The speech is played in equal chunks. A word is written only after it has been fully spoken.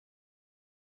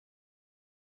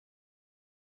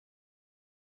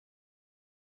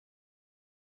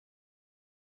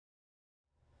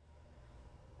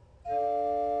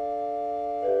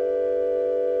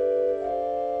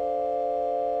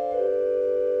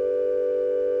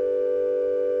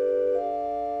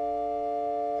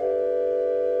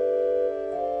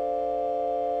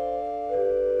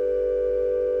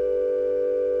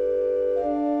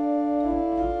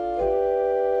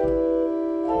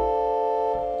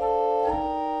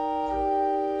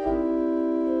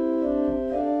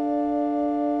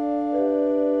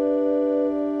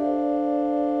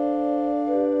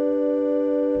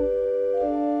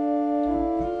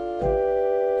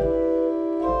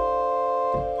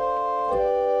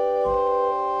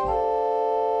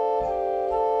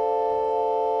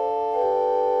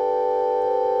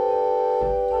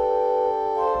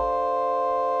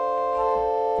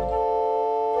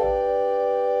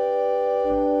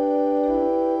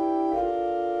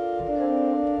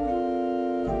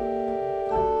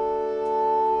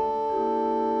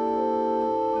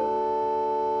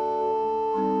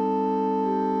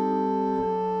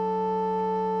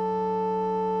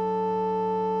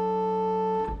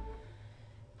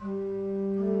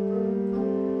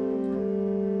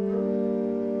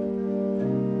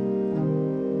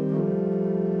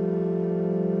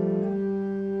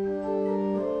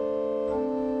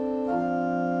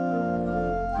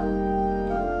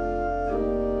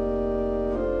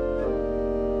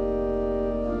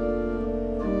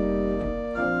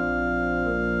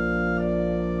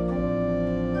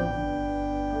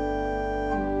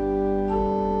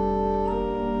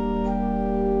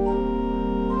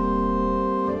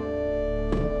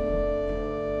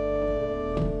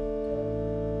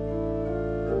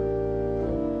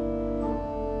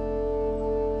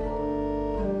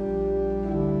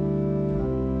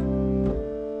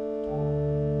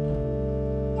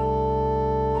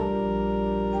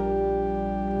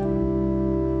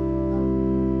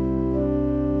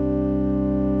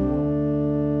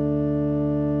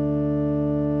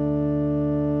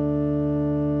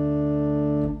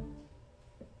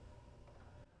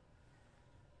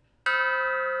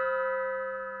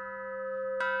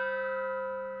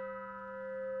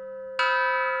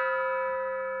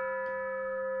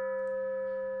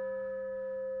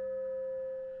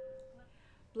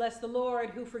Bless the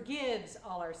Lord who forgives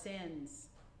all our sins.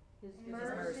 His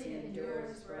mercy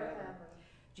endures forever.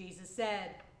 Jesus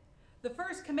said, "The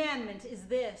first commandment is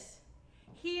this: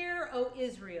 Hear, O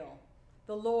Israel,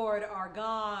 the Lord our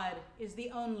God is the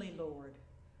only Lord.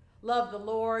 Love the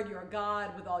Lord your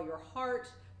God with all your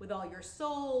heart, with all your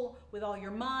soul, with all your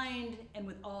mind, and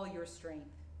with all your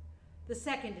strength. The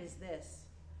second is this: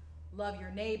 love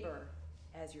your neighbor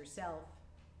as yourself.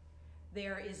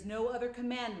 There is no other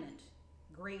commandment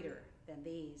greater than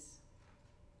these."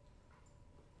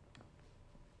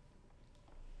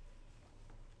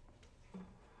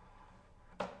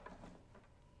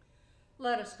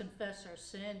 Let us confess our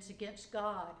sins against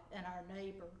God and our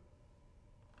neighbor.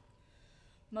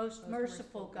 Most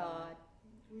merciful God,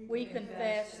 we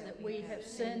confess that we have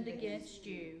sinned against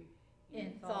you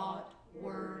in thought,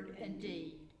 word, and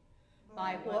deed,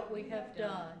 by what we have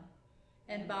done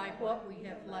and by what we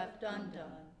have left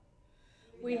undone.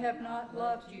 We have not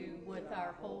loved you with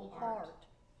our whole heart.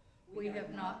 We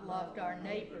have not loved our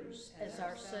neighbors as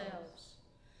ourselves.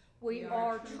 We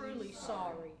are truly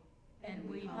sorry, and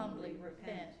we humbly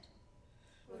repent.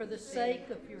 For the sake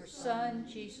of your Son,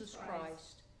 Jesus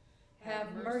Christ,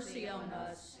 have mercy on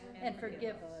us and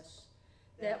forgive us,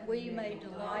 that we may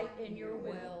delight in your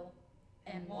will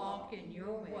and walk in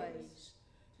your ways,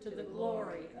 to the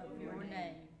glory of your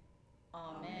name.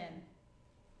 Amen.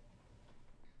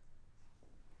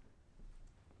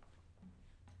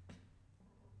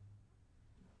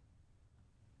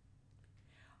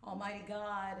 Almighty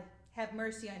God, have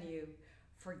mercy on you.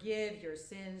 Forgive your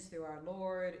sins through our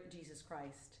Lord Jesus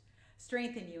Christ.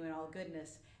 Strengthen you in all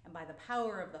goodness, and by the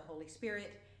power of the Holy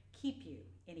Spirit, keep you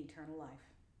in eternal life.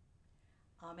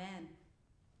 Amen.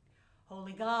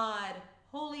 Holy God,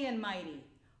 holy and mighty,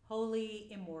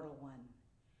 holy immortal one,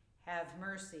 have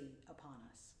mercy upon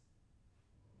us.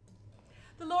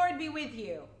 The Lord be with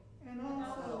you. And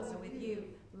also with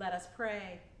you. Let us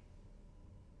pray.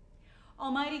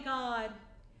 Almighty God,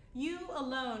 you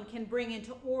alone can bring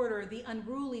into order the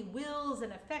unruly wills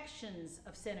and affections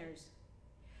of sinners.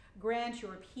 Grant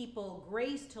your people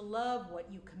grace to love what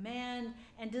you command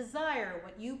and desire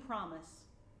what you promise,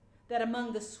 that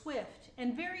among the swift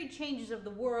and varied changes of the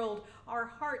world, our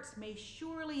hearts may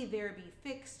surely there be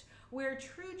fixed where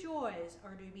true joys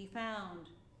are to be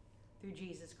found. Through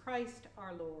Jesus Christ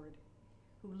our Lord,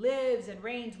 who lives and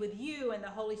reigns with you and the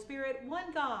Holy Spirit,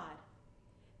 one God,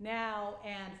 now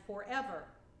and forever.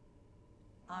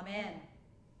 Amen.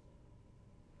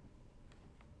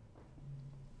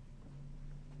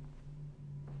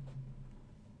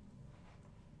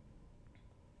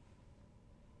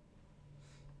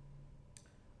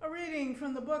 A reading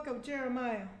from the book of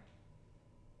Jeremiah.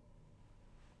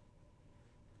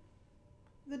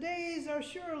 The days are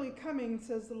surely coming,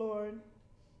 says the Lord,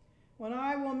 when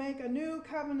I will make a new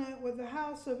covenant with the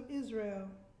house of Israel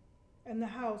and the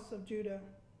house of Judah.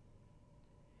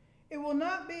 It will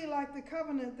not be like the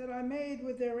covenant that I made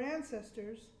with their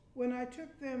ancestors when I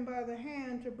took them by the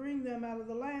hand to bring them out of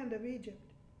the land of Egypt,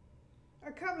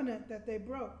 a covenant that they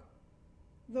broke,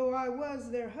 though I was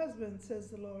their husband, says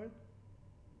the Lord.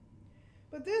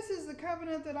 But this is the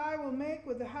covenant that I will make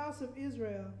with the house of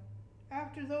Israel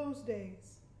after those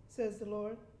days, says the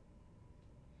Lord.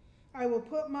 I will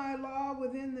put my law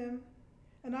within them,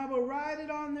 and I will write it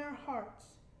on their hearts,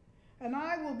 and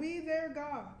I will be their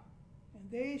God, and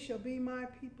they shall be my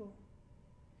people.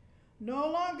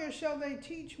 No longer shall they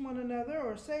teach one another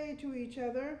or say to each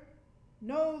other,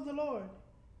 know the Lord,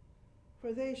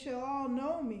 for they shall all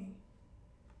know me,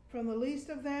 from the least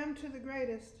of them to the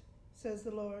greatest, says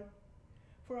the Lord.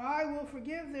 For I will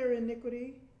forgive their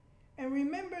iniquity and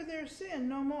remember their sin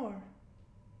no more.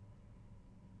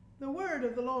 The word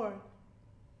of the Lord.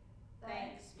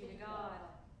 Thanks be to God.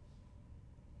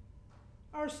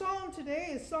 Our psalm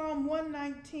today is Psalm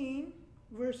 119,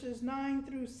 verses 9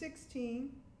 through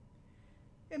 16.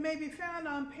 It may be found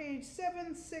on page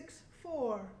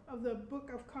 764 of the Book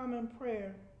of Common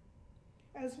Prayer,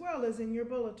 as well as in your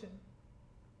bulletin.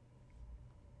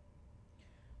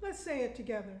 Let's say it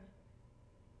together.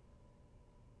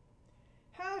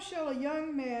 How shall a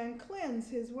young man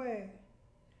cleanse his way?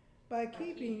 By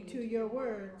keeping to your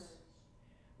words.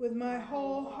 With my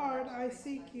whole heart I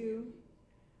seek you.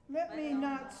 Let me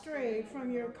not stray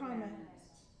from your commandments.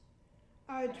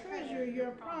 I treasure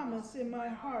your promise in my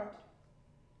heart,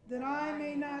 that I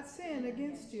may not sin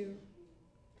against you.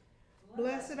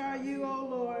 Blessed are you, O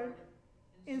Lord.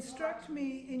 Instruct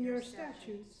me in your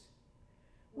statutes.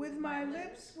 With my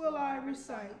lips will I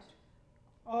recite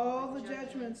all the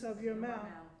judgments of your mouth.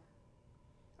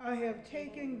 I have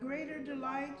taken greater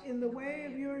delight in the way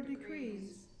of your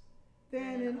decrees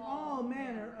than in all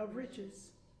manner of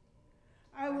riches.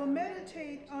 I will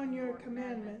meditate on your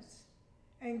commandments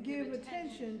and give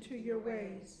attention to your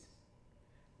ways.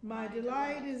 My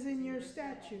delight is in your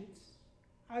statutes.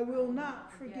 I will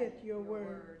not forget your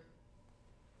word.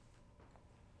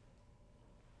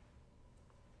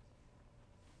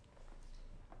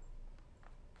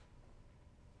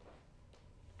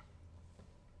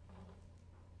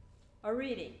 A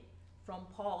reading from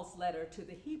Paul's letter to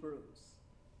the Hebrews.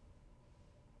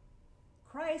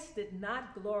 Christ did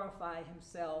not glorify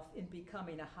himself in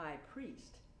becoming a high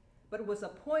priest, but was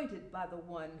appointed by the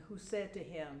one who said to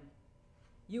him,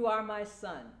 "You are my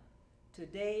son.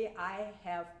 Today I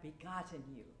have begotten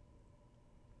you."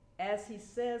 As he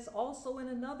says also in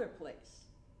another place,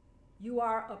 "You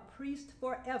are a priest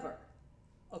forever,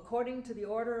 according to the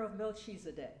order of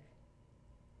Melchizedek."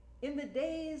 In the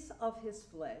days of his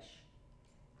flesh,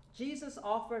 Jesus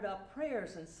offered up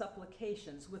prayers and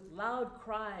supplications with loud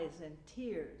cries and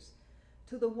tears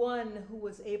to the one who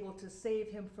was able to save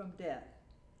him from death,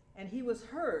 and he was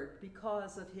heard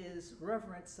because of his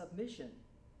reverent submission.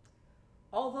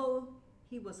 Although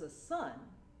he was a son,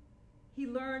 he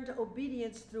learned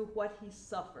obedience through what he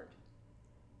suffered,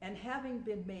 and having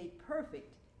been made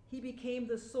perfect, he became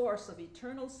the source of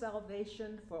eternal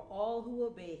salvation for all who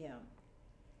obey him,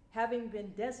 having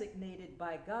been designated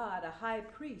by God a high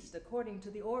priest according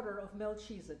to the order of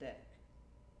Melchizedek.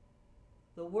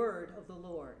 The word of the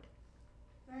Lord.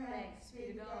 Thanks be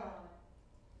to God.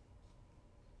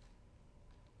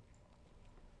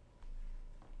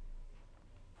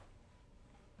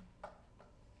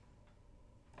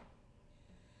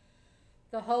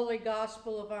 The Holy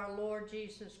Gospel of our Lord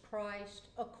Jesus Christ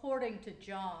according to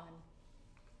John.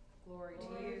 Glory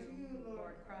to you,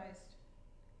 Lord Christ.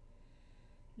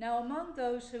 Now among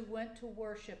those who went to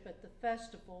worship at the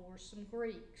festival were some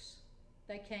Greeks.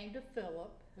 They came to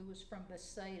Philip, who was from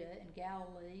Bethsaida in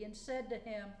Galilee, and said to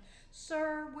him,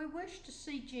 "Sir, we wish to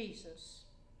see Jesus."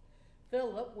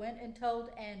 Philip went and told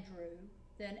Andrew.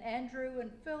 Then Andrew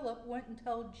and Philip went and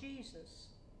told Jesus.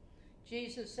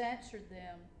 Jesus answered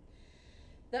them,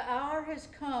 "The hour has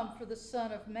come for the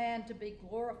Son of Man to be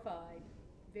glorified.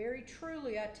 Very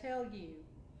truly I tell you,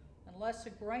 unless a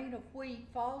grain of wheat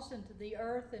falls into the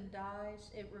earth and dies,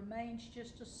 it remains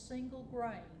just a single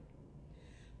grain.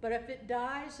 But if it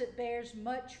dies, it bears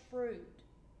much fruit.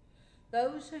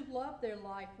 Those who love their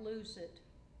life lose it,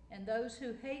 and those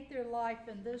who hate their life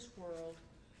in this world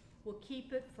will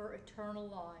keep it for eternal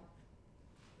life.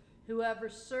 Whoever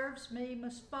serves me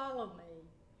must follow me,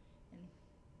 and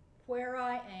where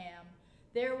I am,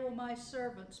 there will my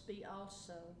servants be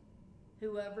also.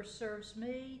 Whoever serves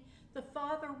me, the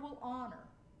Father will honor.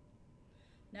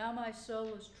 Now my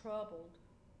soul is troubled,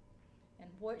 and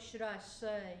what should I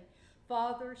say?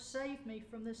 Father, save me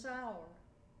from this hour.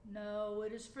 No,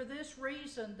 it is for this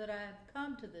reason that I have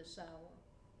come to this hour.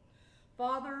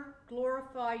 Father,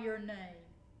 glorify your name."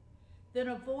 Then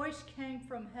a voice came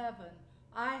from heaven,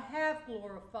 "I have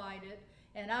glorified it,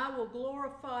 and I will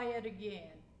glorify it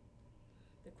again."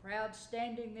 The crowd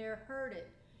standing there heard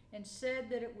it and said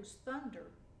that it was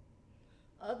thunder.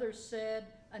 Others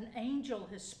said, "An angel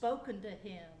has spoken to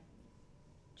him."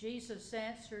 Jesus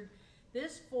answered,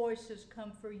 "This voice has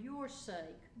come for your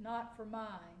sake, not for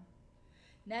mine.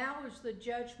 Now is the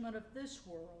judgment of this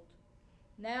world.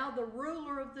 Now the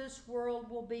ruler of this world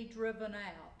will be driven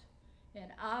out,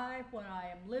 and I, when I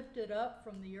am lifted up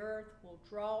from the earth, will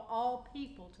draw all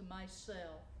people to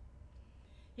myself."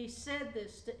 He said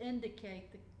this to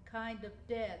indicate the kind of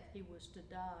death he was to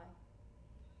die.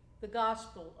 The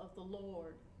Gospel of the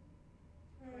Lord.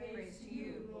 Praise to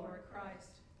you, Lord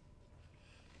Christ.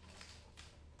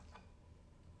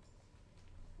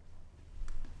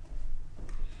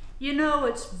 You know,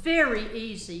 it's very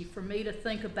easy for me to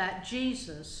think about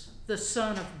Jesus, the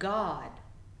Son of God,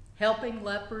 helping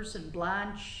lepers and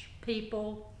blind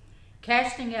people,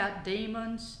 casting out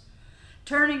demons,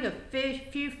 turning a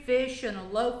few fish and a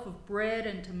loaf of bread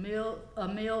into a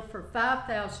meal for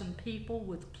 5,000 people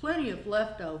with plenty of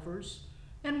leftovers,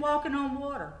 and walking on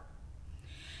water.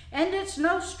 And it's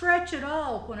no stretch at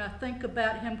all when I think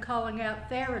about him calling out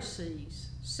Pharisees,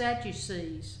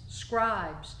 Sadducees,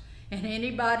 scribes, and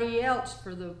anybody else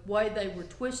for the way they were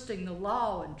twisting the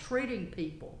law and treating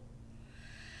people.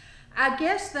 I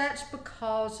guess that's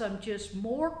because I'm just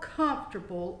more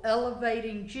comfortable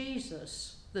elevating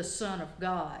Jesus, the Son of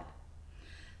God.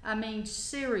 I mean,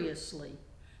 seriously,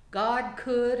 God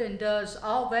could and does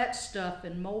all that stuff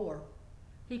and more.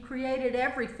 He created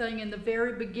everything in the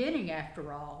very beginning,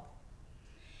 after all.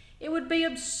 It would be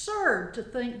absurd to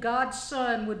think God's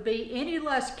Son would be any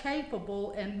less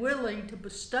capable and willing to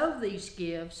bestow these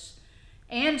gifts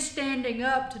and standing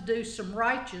up to do some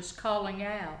righteous calling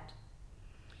out.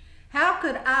 How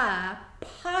could I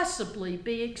possibly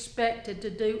be expected to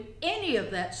do any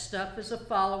of that stuff as a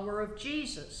follower of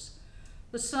Jesus,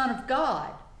 the Son of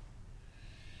God?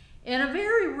 In a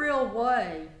very real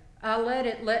way, I let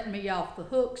it let me off the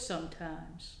hook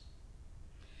sometimes.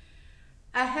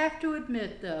 I have to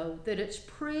admit, though, that it's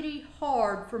pretty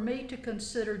hard for me to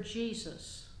consider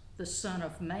Jesus the Son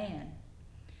of Man,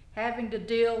 having to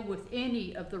deal with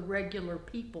any of the regular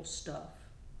people stuff.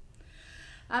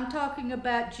 I'm talking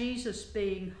about Jesus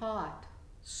being hot,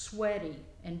 sweaty,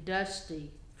 and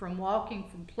dusty from walking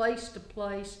from place to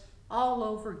place all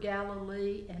over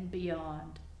Galilee and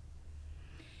beyond.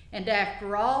 And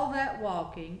after all that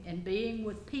walking and being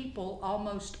with people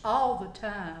almost all the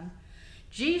time,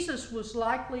 Jesus was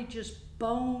likely just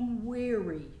bone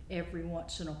weary every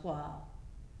once in a while.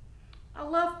 I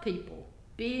love people,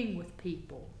 being with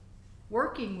people,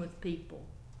 working with people,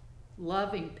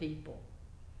 loving people.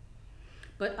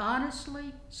 But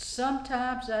honestly,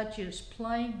 sometimes I just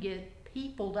plain get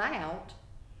peopled out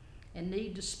and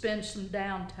need to spend some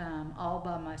downtime all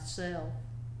by myself.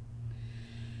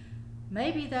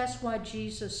 Maybe that's why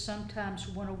Jesus sometimes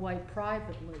went away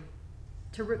privately,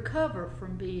 to recover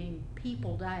from being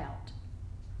peopled out.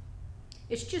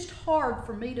 It's just hard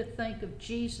for me to think of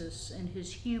Jesus and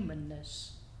his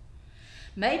humanness.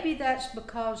 Maybe that's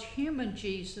because human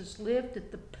Jesus lived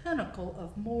at the pinnacle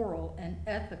of moral and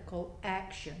ethical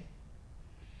action.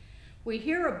 We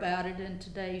hear about it in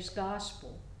today's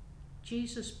gospel,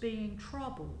 Jesus being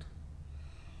troubled,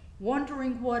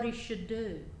 wondering what he should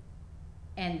do.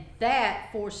 And that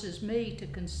forces me to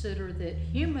consider that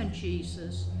human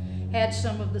Jesus had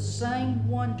some of the same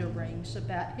wonderings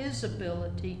about his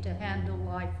ability to handle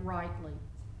life rightly,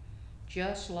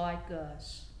 just like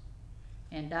us.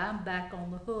 And I'm back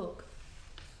on the hook.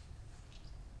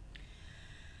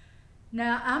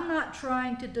 Now, I'm not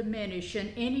trying to diminish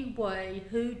in any way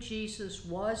who Jesus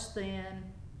was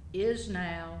then, is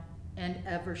now, and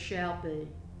ever shall be.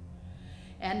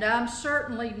 And I'm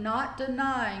certainly not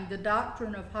denying the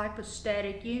doctrine of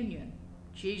hypostatic union.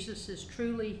 Jesus is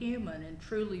truly human and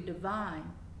truly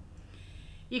divine.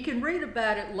 You can read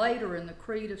about it later in the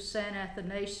Creed of St.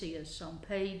 Athanasius on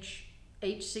page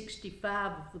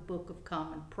 865 of the Book of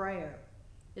Common Prayer.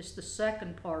 It's the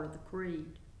second part of the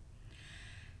Creed.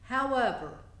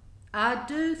 However, I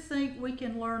do think we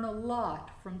can learn a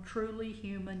lot from truly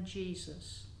human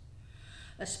Jesus,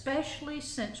 especially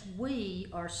since we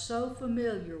are so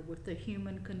familiar with the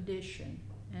human condition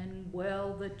and,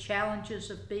 well, the challenges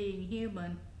of being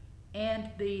human and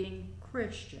being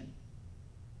Christian.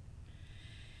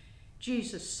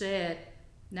 Jesus said,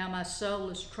 "Now my soul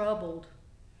is troubled,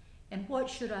 and what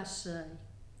should I say?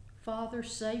 Father,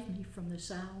 save me from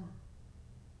this hour.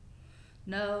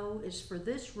 No, it's for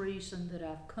this reason that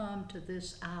I've come to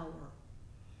this hour.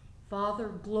 Father,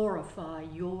 glorify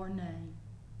your name."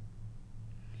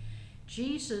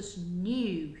 Jesus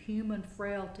knew human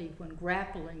frailty when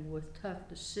grappling with tough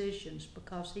decisions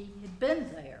because he had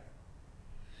been there.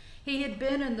 He had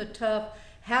been in the tough,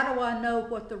 how do I know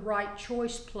what the right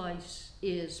choice place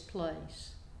is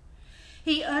place.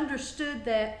 He understood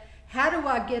that, how do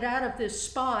I get out of this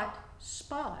spot?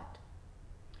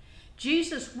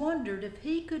 Jesus wondered if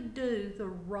he could do the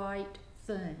right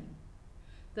thing.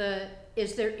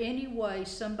 Is there any way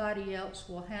somebody else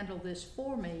will handle this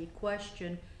for me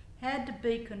question had to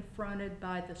be confronted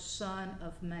by the Son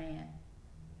of Man.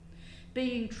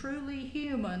 Being truly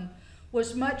human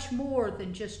was much more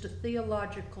than just a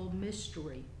theological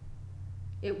mystery.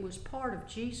 It was part of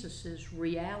Jesus'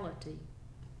 reality.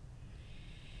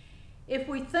 If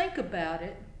we think about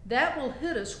it, that will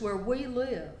hit us where we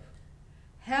live.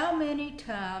 How many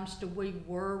times do we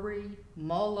worry,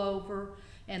 mull over,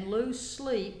 and lose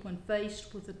sleep when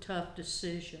faced with a tough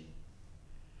decision?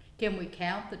 Can we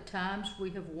count the times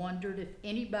we have wondered if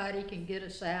anybody can get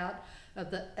us out of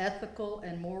the ethical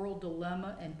and moral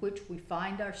dilemma in which we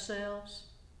find ourselves?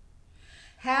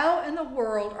 How in the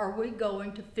world are we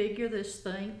going to figure this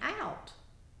thing out?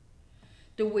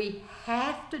 Do we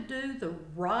have to do the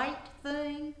right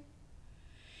thing?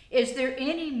 Is there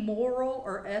any moral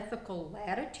or ethical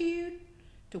latitude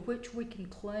to which we can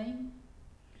cling?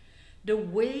 Do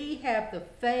we have the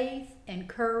faith and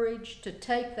courage to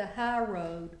take the high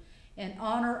road and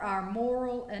honor our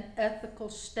moral and ethical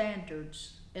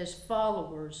standards as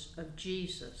followers of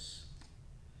Jesus?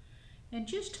 And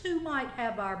just who might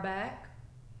have our back?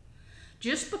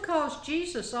 Just because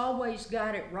Jesus always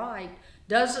got it right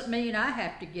doesn't mean I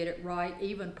have to get it right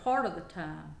even part of the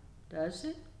time, does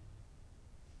it?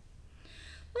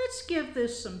 Let's give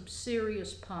this some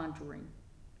serious pondering.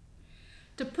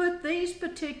 To put these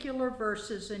particular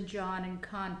verses in John in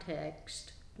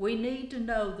context, We need to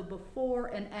know the before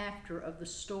and after of the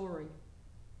story.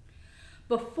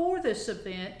 Before this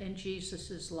event in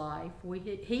Jesus' life,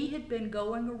 he had been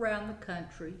going around the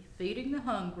country, feeding the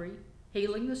hungry,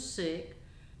 healing the sick,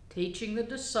 teaching the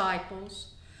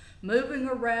disciples, moving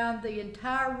around the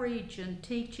entire region,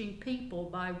 teaching people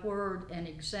by word and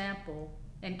example,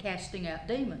 and casting out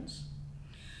demons.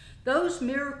 Those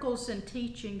miracles and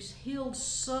teachings healed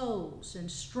souls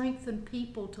and strengthened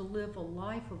people to live a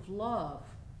life of love.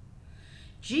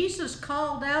 Jesus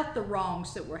called out the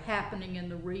wrongs that were happening in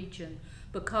the region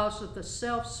because of the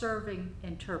self-serving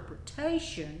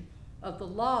interpretation of the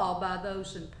law by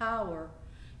those in power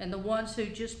and the ones who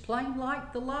just plain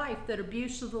liked the life that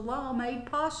abuse of the law made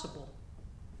possible.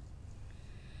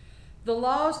 The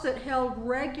laws that held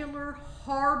regular,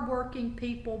 hard-working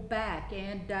people back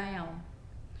and down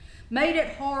made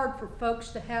it hard for folks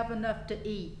to have enough to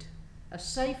eat, a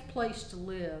safe place to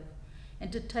live,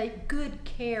 and to take good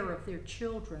care of their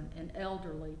children and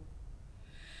elderly.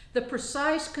 The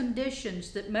precise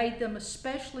conditions that made them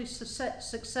especially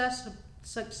susceptible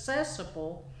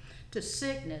to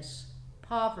sickness,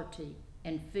 poverty,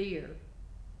 and fear.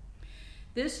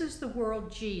 This is the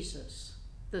world Jesus,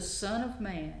 the Son of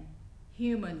Man,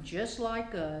 human just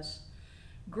like us,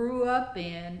 grew up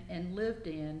in and lived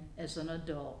in as an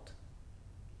adult.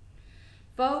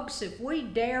 Folks, if we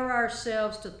dare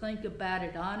ourselves to think about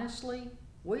it honestly,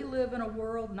 we live in a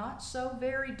world not so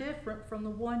very different from the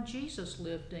one Jesus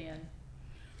lived in.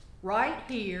 Right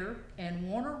here in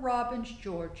Warner Robins,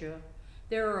 Georgia,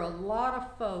 there are a lot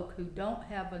of folk who don't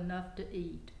have enough to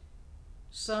eat.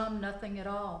 Some nothing at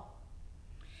all.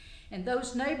 And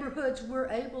those neighborhoods we're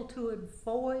able to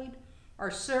avoid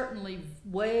are certainly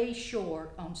way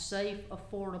short on safe,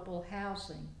 affordable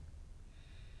housing.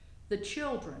 The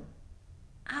children,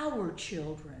 our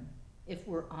children, if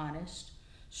we're honest,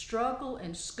 struggle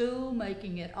in school,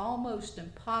 making it almost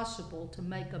impossible to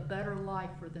make a better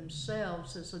life for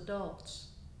themselves as adults.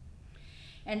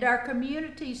 And our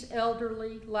community's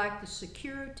elderly lack the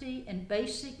security and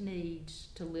basic needs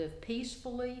to live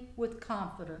peacefully with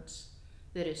confidence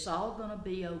that it's all going to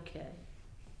be okay.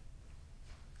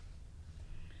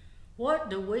 What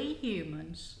do we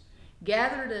humans,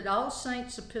 gathered at All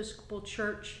Saints Episcopal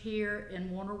Church here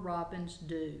in Warner Robins,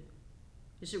 do?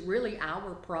 Is it really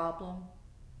our problem?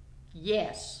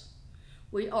 Yes,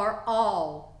 we are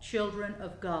all children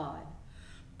of God,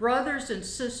 brothers and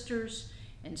sisters,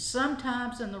 and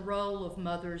sometimes in the role of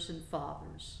mothers and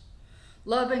fathers,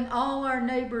 loving all our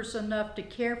neighbors enough to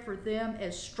care for them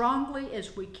as strongly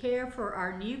as we care for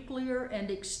our nuclear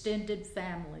and extended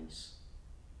families.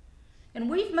 And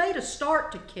we've made a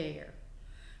start to care.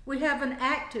 We have an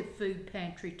active food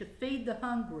pantry to feed the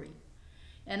hungry.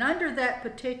 And under that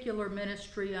particular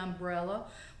ministry umbrella,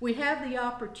 we have the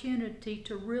opportunity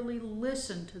to really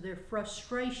listen to their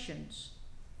frustrations,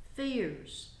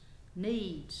 fears,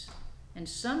 needs, and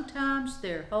sometimes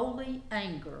their holy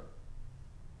anger.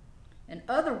 In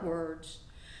other words,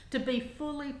 to be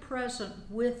fully present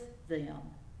with them.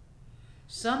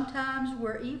 Sometimes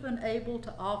we're even able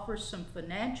to offer some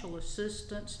financial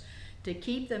assistance to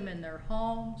keep them in their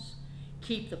homes,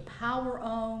 keep the power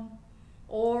on,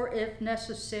 or if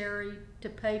necessary, to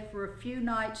pay for a few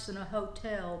nights in a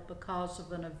hotel because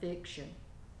of an eviction.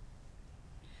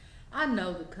 I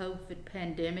know the COVID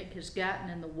pandemic has gotten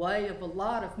in the way of a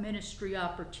lot of ministry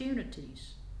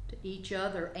opportunities to each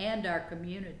other and our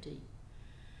community.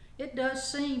 It does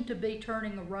seem to be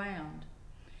turning around.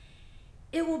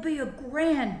 It will be a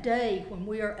grand day when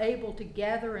we are able to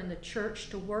gather in the church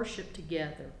to worship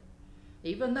together,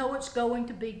 even though it's going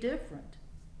to be different.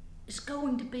 It's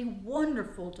going to be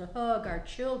wonderful to hug our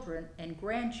children and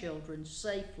grandchildren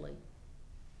safely.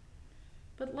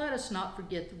 But let us not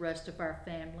forget the rest of our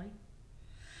family.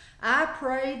 I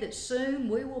pray that soon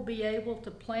we will be able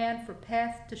to plan for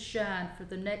Path to Shine for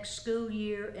the next school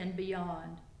year and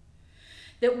beyond.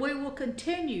 That we will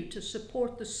continue to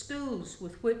support the schools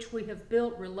with which we have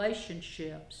built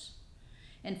relationships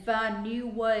and find new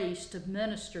ways to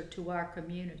minister to our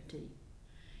community.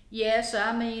 Yes,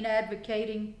 I mean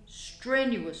advocating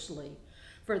strenuously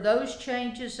for those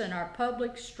changes in our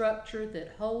public structure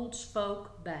that holds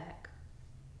folk back.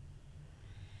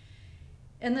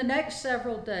 In the next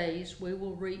several days, we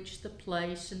will reach the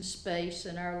place and space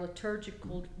in our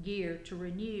liturgical year to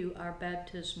renew our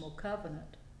baptismal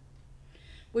covenant.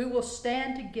 We will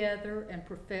stand together and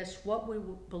profess what we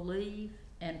will believe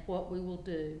and what we will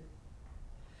do.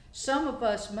 Some of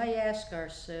us may ask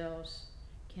ourselves,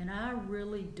 can I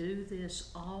really do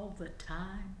this all the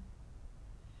time?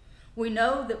 We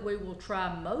know that we will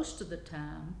try most of the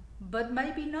time, but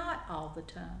maybe not all the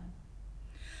time.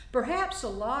 Perhaps a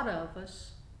lot of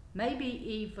us, maybe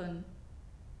even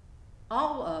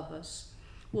all of us,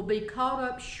 will be caught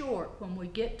up short when we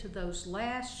get to those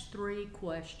last three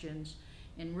questions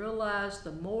and realize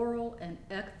the moral and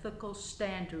ethical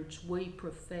standards we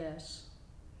profess.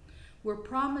 We're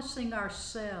promising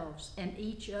ourselves and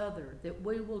each other that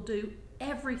we will do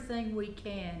everything we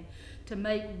can to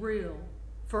make real,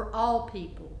 for all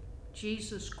people,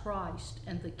 Jesus Christ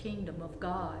and the kingdom of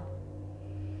God.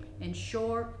 In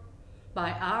short,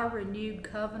 by our renewed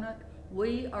covenant,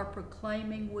 we are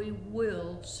proclaiming we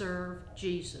will serve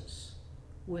Jesus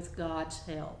with God's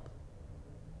help.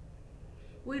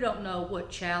 We don't know what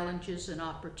challenges and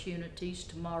opportunities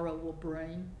tomorrow will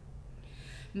bring.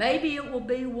 Maybe it will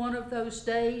be one of those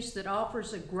days that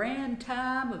offers a grand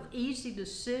time of easy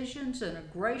decisions and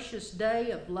a gracious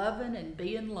day of loving and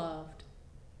being loved.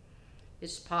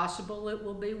 It's possible it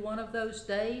will be one of those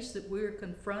days that we're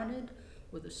confronted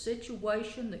with a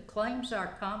situation that claims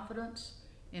our confidence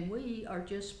and we are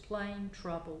just plain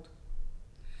troubled.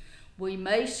 We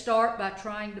may start by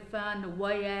trying to find a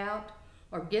way out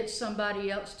or get somebody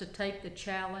else to take the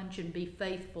challenge and be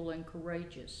faithful and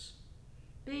courageous.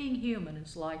 Being human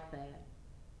is like that.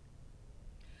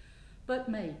 But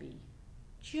maybe,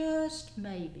 just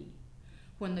maybe,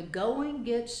 when the going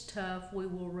gets tough, we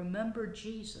will remember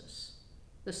Jesus,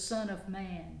 the Son of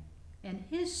Man, and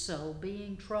his soul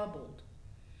being troubled.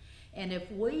 And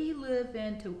if we live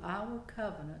into our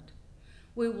covenant,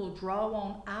 we will draw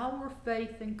on our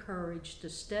faith and courage to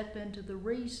step into the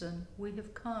reason we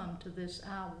have come to this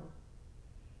hour.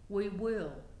 We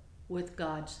will, with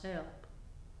God's help.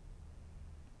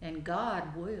 And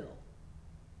God will.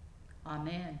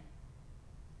 Amen.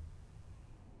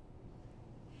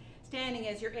 Standing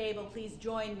as you're able, please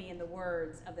join me in the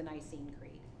words of the Nicene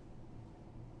Creed.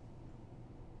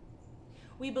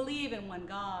 We believe in one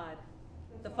God,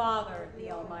 the Father, the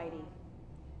Almighty,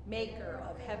 maker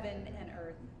of heaven and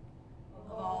earth,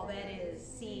 of all that is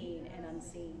seen and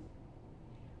unseen.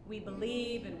 We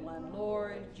believe in one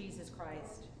Lord, Jesus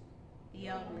Christ, the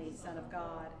only Son of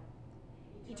God,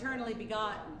 eternally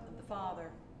begotten of the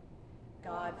Father,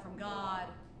 God from God,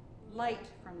 light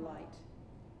from light,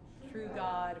 true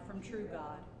God from true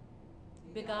God,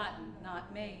 begotten,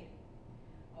 not made,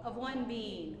 of one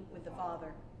being with the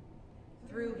Father.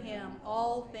 Through him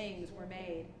all things were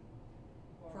made.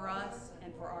 For us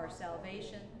and for our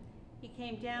salvation, he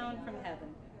came down from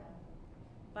heaven.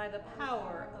 By the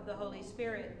power of the Holy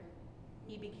Spirit,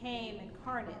 he became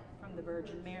incarnate from the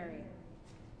Virgin Mary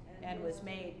and was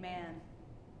made man.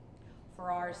 For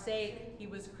our sake, he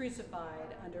was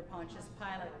crucified under Pontius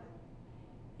Pilate.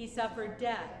 He suffered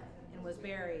death and was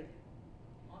buried.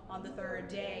 On the third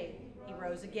day, he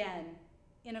rose again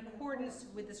in accordance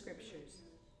with the Scriptures.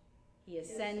 He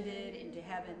ascended into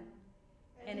heaven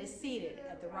and is seated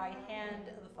at the right hand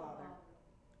of the Father.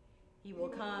 He will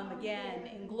come again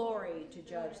in glory to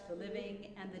judge the living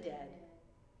and the dead,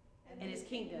 and his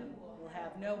kingdom will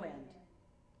have no end.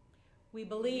 We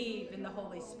believe in the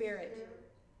Holy Spirit,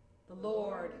 the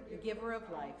Lord, the giver of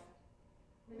life,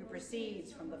 who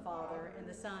proceeds from the Father and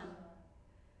the Son.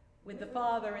 With the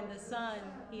Father and the Son,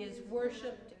 he is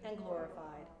worshiped and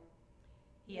glorified.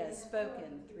 He has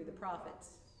spoken through the prophets.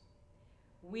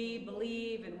 We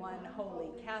believe in one holy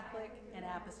Catholic and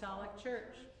Apostolic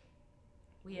Church.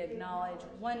 We acknowledge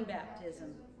one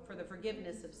baptism for the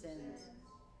forgiveness of sins.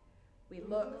 We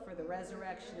look for the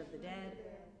resurrection of the dead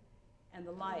and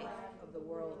the life of the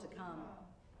world to come.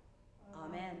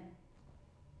 Amen.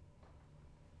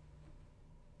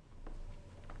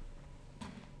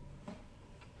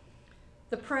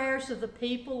 The prayers of the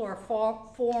people are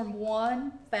Form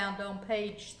 1, found on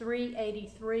page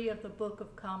 383 of the Book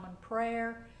of Common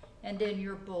Prayer and in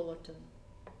your bulletin.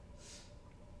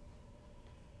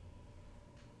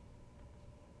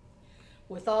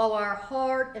 With all our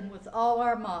heart and with all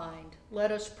our mind,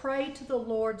 let us pray to the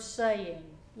Lord, saying,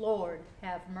 Lord,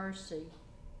 have mercy.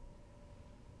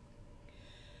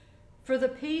 For the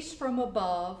peace from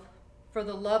above, for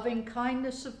the loving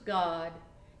kindness of God,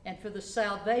 and for the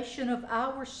salvation of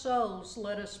our souls,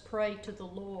 let us pray to the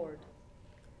Lord.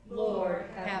 Lord,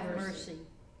 have mercy.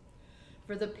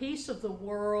 For the peace of the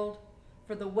world,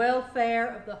 for the welfare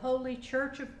of the Holy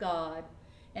Church of God,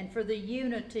 and for the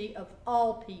unity of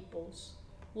all peoples,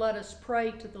 let us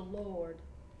pray to the Lord.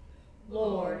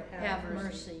 Lord, have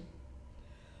mercy.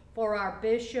 For our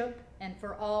bishop and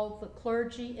for all the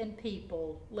clergy and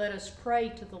people, let us pray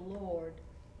to the Lord.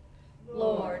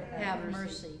 Lord, have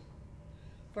mercy.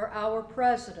 For our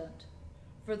president,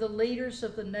 for the leaders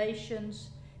of the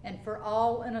nations, and for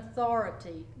all in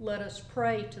authority, let us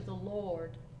pray to the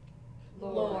Lord.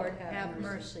 Lord, have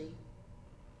mercy.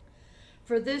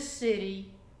 For this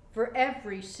city, For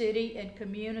every city and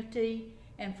community,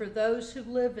 and for those who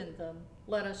live in them,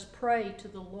 let us pray to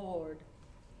the Lord.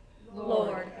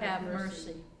 Lord, have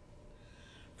mercy.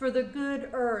 For the good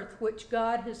earth which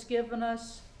God has given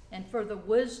us, and for the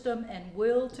wisdom and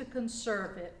will to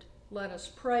conserve it, let us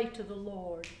pray to the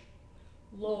Lord.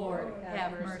 Lord,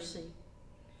 have mercy.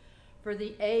 For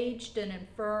the aged and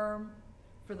infirm,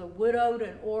 for the widowed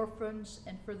and orphans,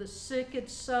 and for the sick and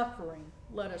suffering,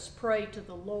 let us pray to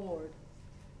the Lord.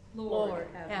 Lord,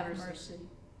 have mercy.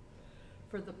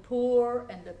 For the poor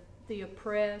and the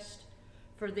oppressed,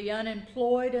 for the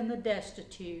unemployed and the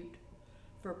destitute,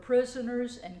 for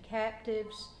prisoners and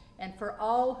captives, and for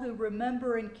all who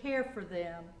remember and care for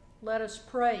them, let us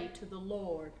pray to the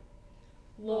Lord.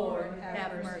 Lord,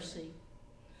 have mercy.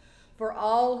 For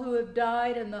all who have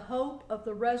died in the hope of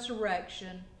the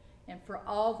resurrection, and for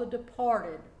all the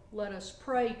departed, let us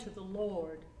pray to the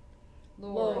Lord.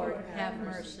 Lord, have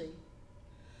mercy.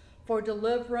 For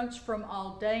deliverance from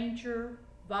all danger,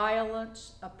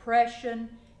 violence,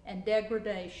 oppression, and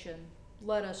degradation,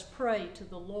 let us pray to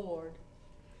the Lord.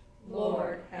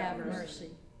 Lord, have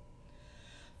mercy.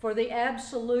 For the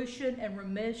absolution and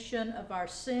remission of our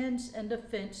sins and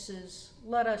offenses,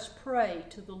 let us pray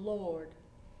to the Lord.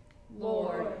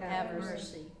 Lord, have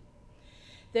mercy.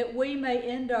 That we may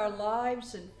end our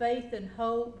lives in faith and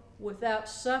hope, without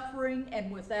suffering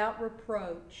and without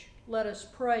reproach, let us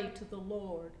pray to the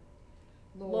Lord.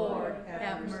 Lord,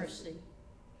 have mercy.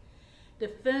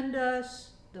 Defend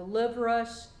us, deliver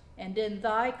us, and in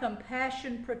thy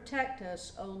compassion protect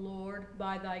us, O Lord,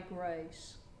 by thy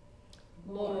grace.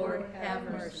 Lord, have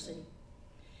mercy.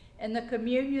 In the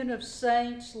communion of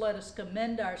saints, let us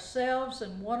commend ourselves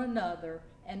and one another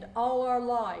and all our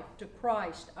life to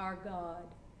Christ our God.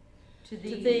 To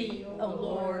thee, O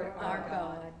Lord, our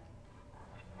God.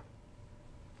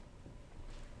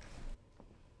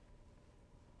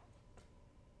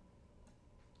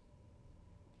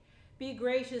 Be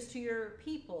gracious to your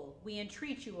people, we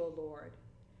entreat you, O Lord,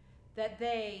 that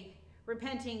they,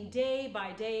 repenting day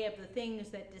by day of the things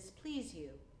that displease you,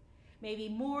 may be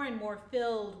more and more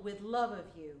filled with love of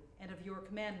you and of your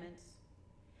commandments,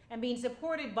 and being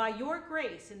supported by your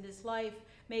grace in this life,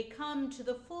 may come to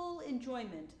the full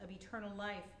enjoyment of eternal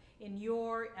life in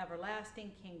your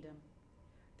everlasting kingdom.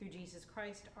 Through Jesus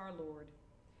Christ our Lord,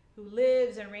 who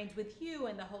lives and reigns with you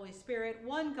and the Holy Spirit,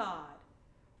 one God,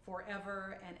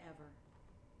 forever and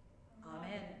ever.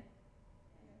 Amen.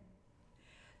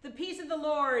 The peace of the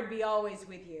Lord be always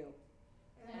with you.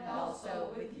 And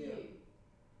also with you.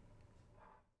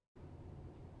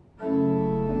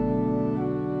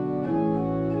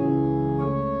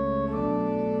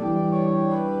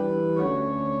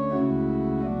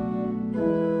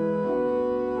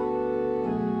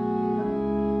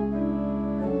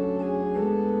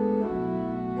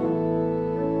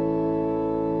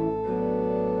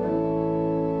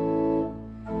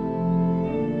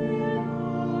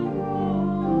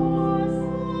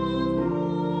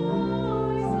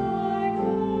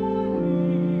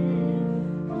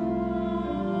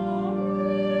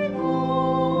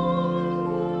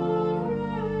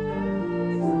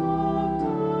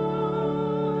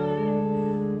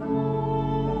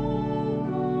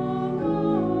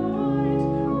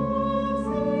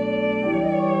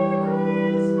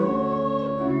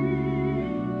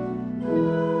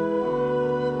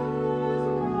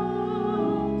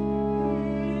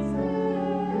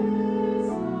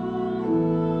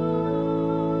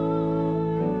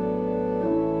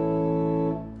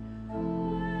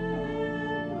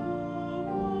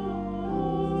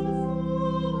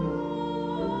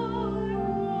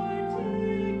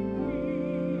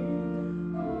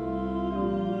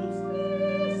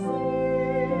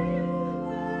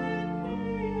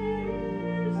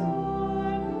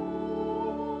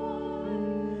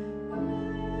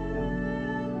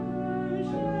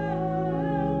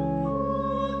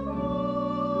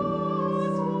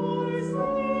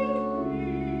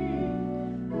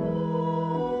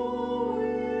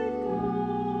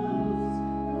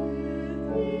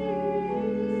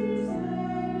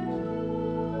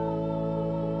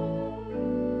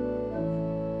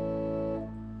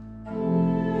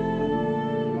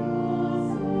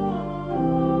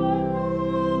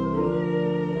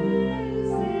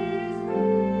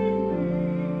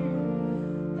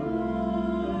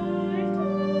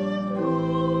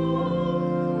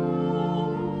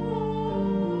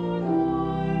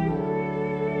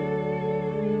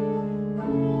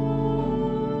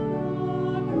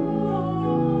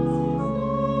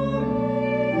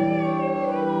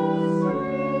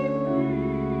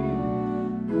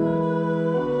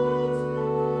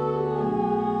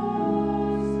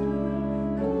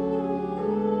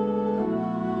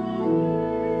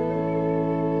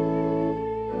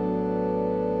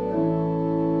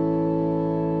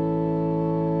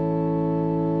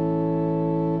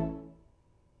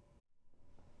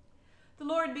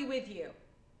 with you.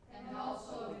 And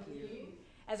also with you.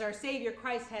 As our Savior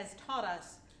Christ has taught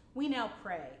us, we now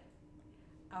pray.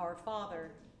 Our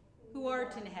Father, who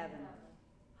art in heaven,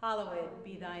 hallowed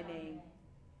be thy name.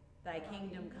 Thy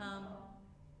kingdom come,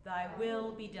 thy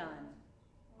will be done,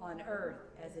 on earth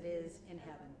as it is in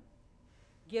heaven.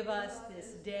 Give us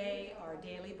this day our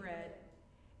daily bread,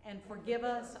 and forgive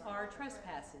us our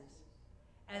trespasses,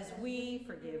 as we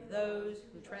forgive those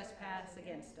who trespass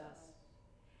against us.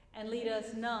 And lead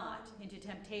us not into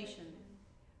temptation,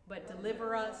 but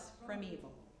deliver us from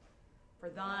evil. For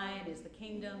thine is the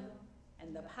kingdom,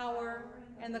 and the power,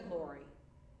 and the glory,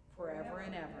 forever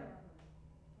and ever.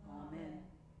 Amen.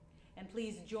 And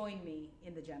please join me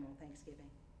in the general thanksgiving.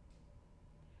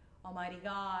 Almighty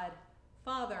God,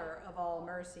 Father of all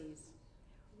mercies,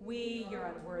 we, your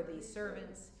unworthy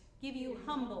servants, give you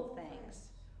humble thanks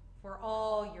for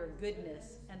all your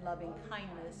goodness and loving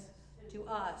kindness to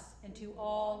us and to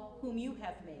all whom you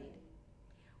have made.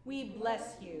 We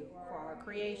bless you for our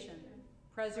creation,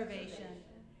 preservation,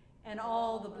 and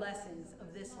all the blessings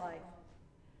of this life,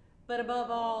 but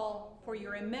above all, for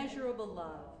your immeasurable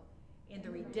love in the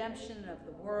redemption of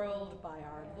the world by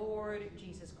our Lord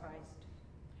Jesus Christ,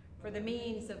 for the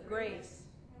means of grace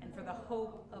and for the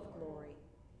hope of glory.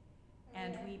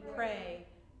 And we pray,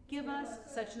 give us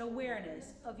such an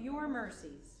awareness of your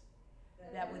mercies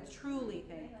that with truly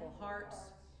thankful hearts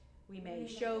we may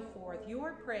show forth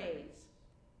your praise,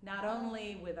 not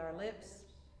only with our lips,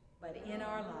 but in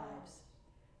our lives,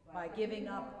 by giving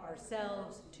up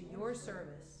ourselves to your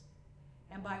service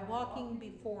and by walking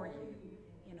before you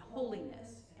in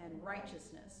holiness and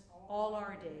righteousness all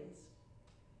our days.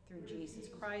 Through Jesus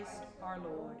Christ our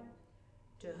Lord,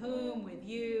 to whom with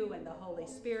you and the Holy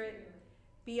Spirit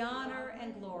be honor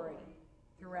and glory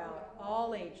throughout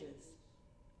all ages.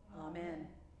 Amen.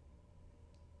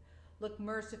 Look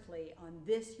mercifully on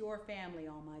this your family,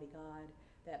 Almighty God,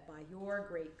 that by your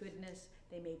great goodness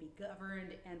they may be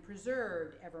governed and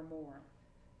preserved evermore.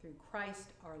 Through Christ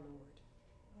our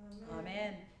Lord.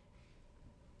 Amen.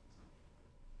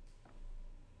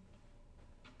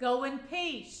 Go in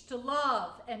peace to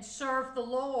love and serve the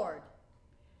Lord.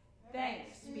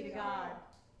 Thanks be to God.